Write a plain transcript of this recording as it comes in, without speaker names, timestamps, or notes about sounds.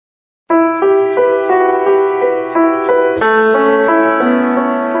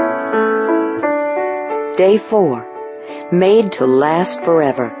Day 4. Made to last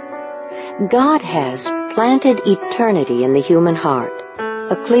forever. God has planted eternity in the human heart.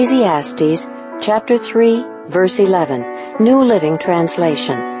 Ecclesiastes chapter 3, verse 11, New Living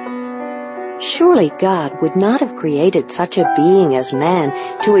Translation. Surely God would not have created such a being as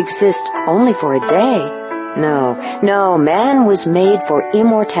man to exist only for a day. No, man was made for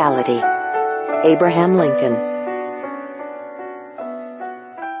immortality. Abraham Lincoln.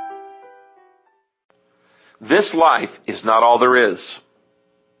 This life is not all there is.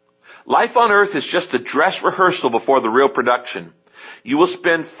 Life on earth is just a dress rehearsal before the real production. You will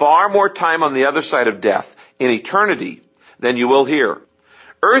spend far more time on the other side of death, in eternity, than you will here.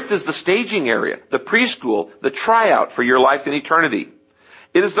 Earth is the staging area, the preschool, the tryout for your life in eternity.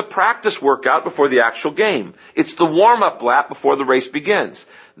 It is the practice workout before the actual game. It's the warm-up lap before the race begins.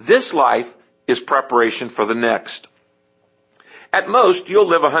 This life is preparation for the next. At most, you'll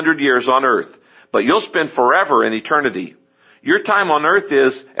live 100 years on earth, but you'll spend forever in eternity. Your time on earth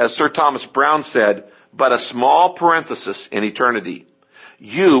is, as Sir Thomas Browne said, but a small parenthesis in eternity.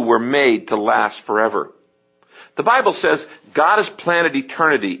 You were made to last forever. The Bible says God has planted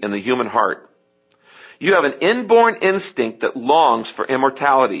eternity in the human heart. You have an inborn instinct that longs for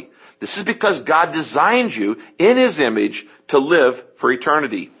immortality. This is because God designed you in His image to live for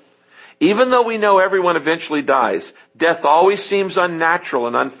eternity. Even though we know everyone eventually dies, death always seems unnatural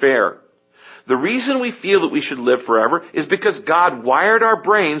and unfair. The reason we feel that we should live forever is because God wired our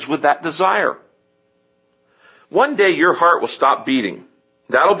brains with that desire. One day your heart will stop beating.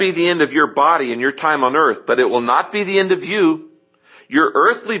 That'll be the end of your body and your time on earth, but it will not be the end of you. Your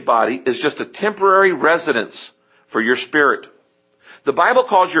earthly body is just a temporary residence for your spirit. The Bible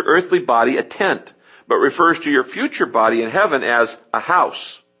calls your earthly body a tent, but refers to your future body in heaven as a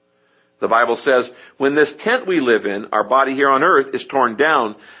house. The Bible says, when this tent we live in, our body here on earth, is torn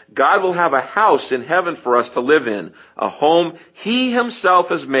down, God will have a house in heaven for us to live in, a home He Himself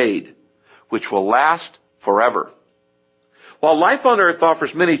has made, which will last forever. While life on earth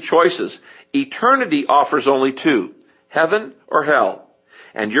offers many choices, eternity offers only two, heaven or hell.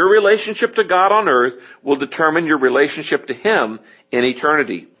 And your relationship to God on earth will determine your relationship to Him in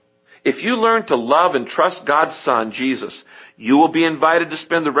eternity. If you learn to love and trust God's Son, Jesus, you will be invited to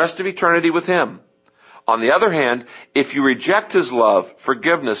spend the rest of eternity with Him. On the other hand, if you reject His love,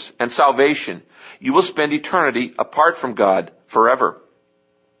 forgiveness, and salvation, you will spend eternity apart from God forever.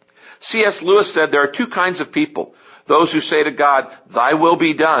 C.S. Lewis said there are two kinds of people, those who say to God, "Thy will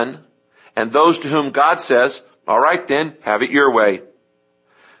be done," and those to whom God says, "All right then, have it your way."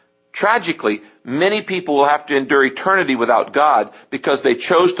 Tragically, many people will have to endure eternity without God because they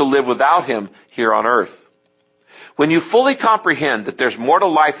chose to live without Him here on earth. When you fully comprehend that there's more to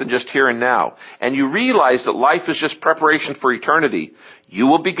life than just here and now, and you realize that life is just preparation for eternity, you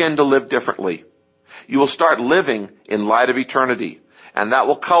will begin to live differently. You will start living in light of eternity, and that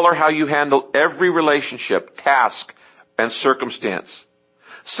will color how you handle every relationship, task, and circumstance.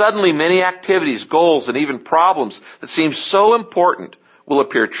 Suddenly, many activities, goals, and even problems that seem so important will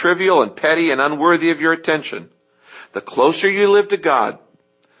appear trivial and petty and unworthy of your attention. The closer you live to God,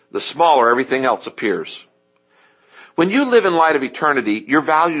 the smaller everything else appears. When you live in light of eternity, your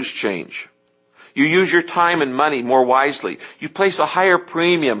values change. You use your time and money more wisely. You place a higher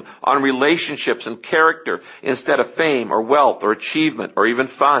premium on relationships and character instead of fame or wealth or achievement or even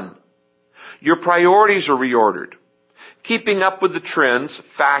fun. Your priorities are reordered. Keeping up with the trends,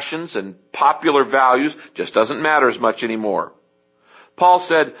 fashions, and popular values just doesn't matter as much anymore. Paul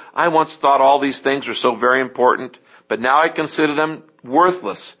said, "I once thought all these things were so very important, but now I consider them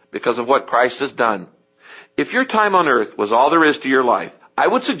worthless because of what Christ has done." If your time on earth was all there is to your life, I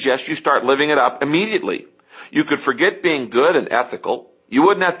would suggest you start living it up immediately. You could forget being good and ethical. You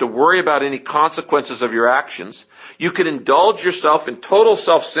wouldn't have to worry about any consequences of your actions. You could indulge yourself in total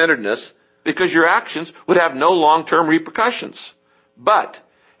self-centeredness because your actions would have no long-term repercussions. But,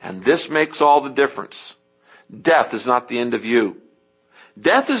 and this makes all the difference, death is not the end of you.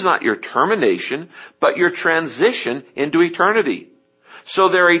 Death is not your termination, but your transition into eternity. So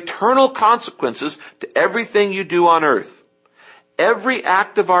there are eternal consequences to everything you do on earth. Every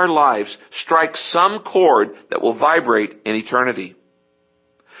act of our lives strikes some chord that will vibrate in eternity.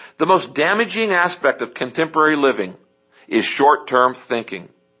 The most damaging aspect of contemporary living is short-term thinking.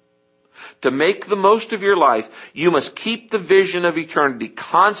 To make the most of your life, you must keep the vision of eternity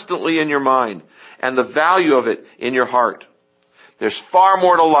constantly in your mind and the value of it in your heart. There's far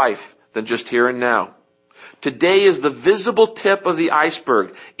more to life than just here and now. Today is the visible tip of the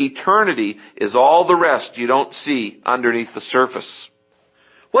iceberg. Eternity is all the rest you don't see underneath the surface.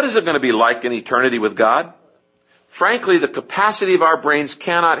 What is it going to be like in eternity with God? Frankly, the capacity of our brains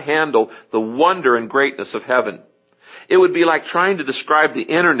cannot handle the wonder and greatness of heaven. It would be like trying to describe the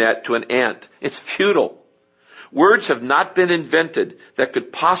internet to an ant. It's futile. Words have not been invented that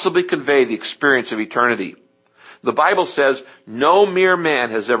could possibly convey the experience of eternity. The Bible says, no mere man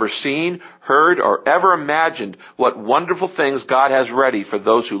has ever seen, heard, or ever imagined what wonderful things God has ready for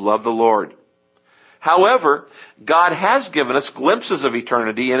those who love the Lord. However, God has given us glimpses of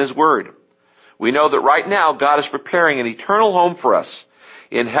eternity in His Word. We know that right now God is preparing an eternal home for us.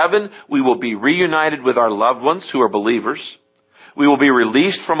 In heaven, we will be reunited with our loved ones who are believers. We will be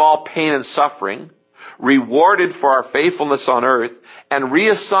released from all pain and suffering, rewarded for our faithfulness on earth, and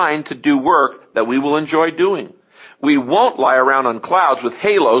reassigned to do work that we will enjoy doing. We won't lie around on clouds with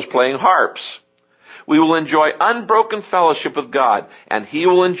halos playing harps. We will enjoy unbroken fellowship with God, and He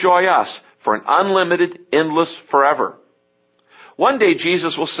will enjoy us for an unlimited, endless forever. One day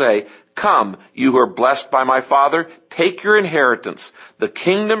Jesus will say, "Come, you who are blessed by my Father, take your inheritance, the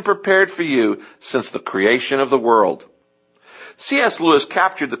kingdom prepared for you since the creation of the world." C.S. Lewis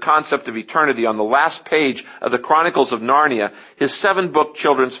captured the concept of eternity on the last page of the Chronicles of Narnia, his 7-book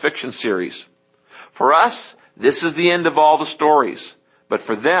children's fiction series. For us, this is the end of all the stories, but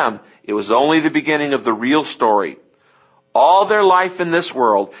for them, it was only the beginning of the real story. All their life in this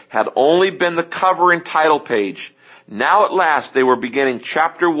world had only been the cover and title page. Now at last they were beginning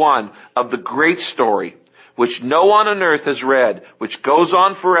chapter 1 of the great story, which no one on earth has read, which goes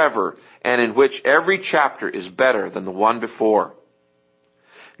on forever, and in which every chapter is better than the one before.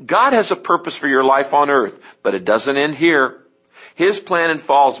 God has a purpose for your life on earth, but it doesn't end here. His plan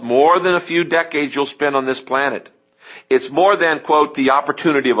involves more than a few decades you'll spend on this planet. It's more than, quote, the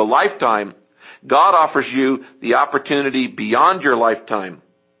opportunity of a lifetime. God offers you the opportunity beyond your lifetime.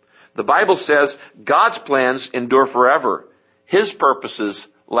 The Bible says God's plans endure forever. His purposes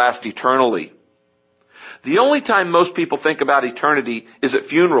last eternally. The only time most people think about eternity is at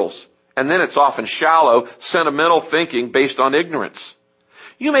funerals, and then it's often shallow, sentimental thinking based on ignorance.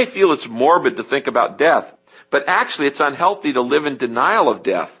 You may feel it's morbid to think about death, but actually it's unhealthy to live in denial of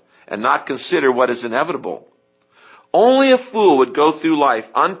death and not consider what is inevitable. Only a fool would go through life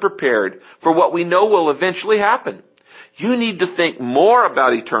unprepared for what we know will eventually happen. You need to think more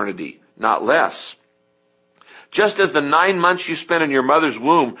about eternity, not less. Just as the 9 months you spent in your mother's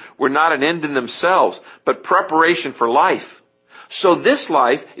womb were not an end in themselves, but preparation for life, so this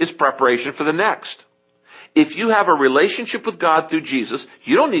life is preparation for the next. If you have a relationship with God through Jesus,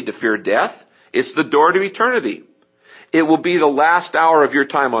 you don't need to fear death. It's the door to eternity. It will be the last hour of your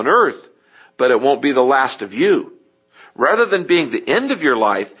time on earth, but it won't be the last of you. Rather than being the end of your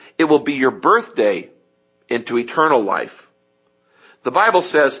life, it will be your birthday into eternal life. The Bible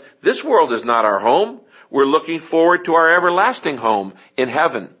says this world is not our home. We're looking forward to our everlasting home in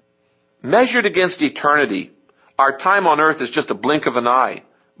heaven. Measured against eternity, our time on earth is just a blink of an eye,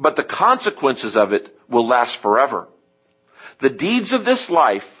 but the consequences of it will last forever. The deeds of this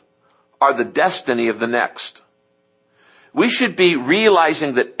life are the destiny of the next. We should be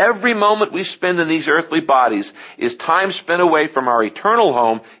realizing that every moment we spend in these earthly bodies is time spent away from our eternal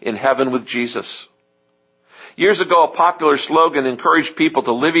home in heaven with Jesus. Years ago, a popular slogan encouraged people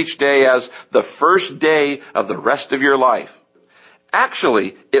to live each day as the first day of the rest of your life.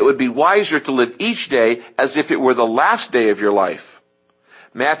 Actually, it would be wiser to live each day as if it were the last day of your life.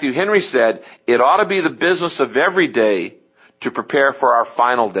 Matthew Henry said, "It ought to be the business of every day to prepare for our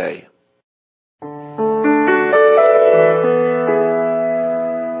final day."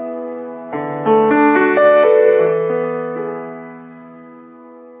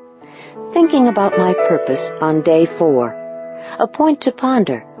 Thinking about my purpose on day 4. A point to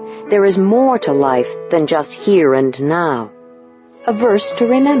ponder. There is more to life than just here and now. A verse to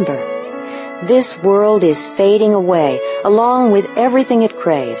remember. This world is fading away along with everything it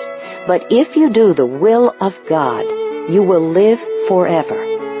craves. But if you do the will of God, you will live forever.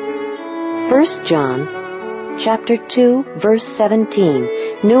 1 John chapter 2, verse 17,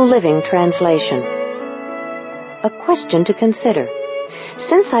 New Living Translation. A question to consider.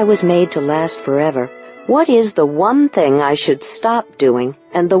 Since I was made to last forever, what is the one thing I should stop doing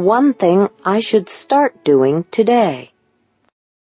and the one thing I should start doing today?